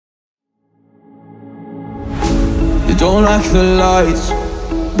Don't like the lights,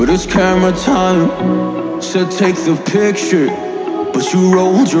 but it's camera time. Said take the picture, but you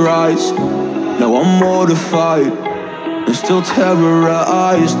rolled your eyes. Now I'm mortified and still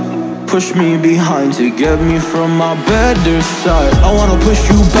terrorized. Push me behind to get me from my better side. I wanna push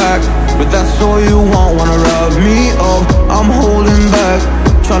you back, but that's all you want. Wanna rub me up, I'm holding back.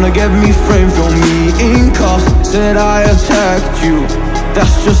 Tryna get me framed, throw me in cuffs. Said I attacked you,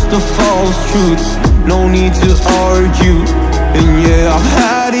 that's just a false truth. No need to argue, and yeah, I've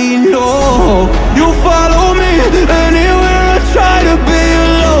had enough. You follow me anywhere I try to be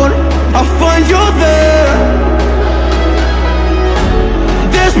alone, I find you there.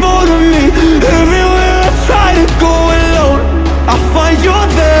 There's more to me, everywhere I try to go alone, I find you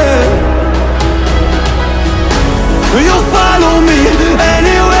there. You follow me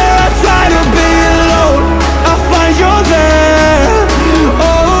anywhere I try to be alone, I find you there.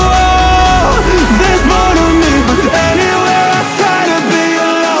 Oh, there's more to me, but anywhere I try to be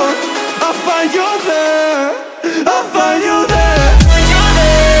alone, I find you there. I find you there.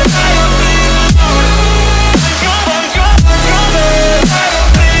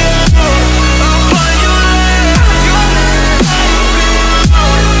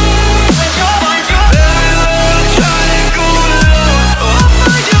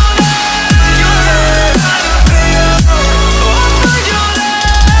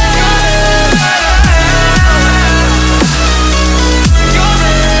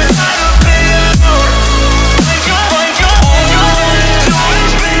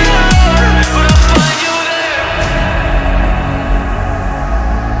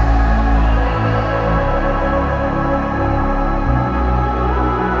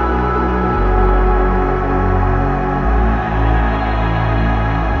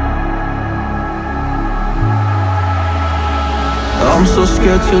 I'm so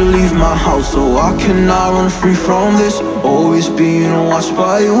scared to leave my house, so I cannot run free from this. Always being watched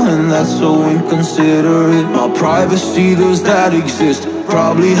by you, and that's so inconsiderate. My privacy, does that exist?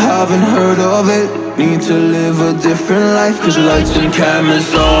 Probably haven't heard of it. Need to live a different life, cause lights and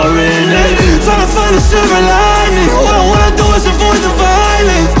cameras are in it. Trying to find a silver lining, all I wanna do is avoid the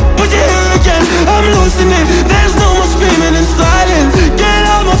violence. But you're here again, I'm losing it. There's no more screaming in silence. Get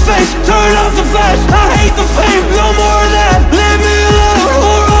out my face, turn off the flash. I hate the fame, no more of that. Let me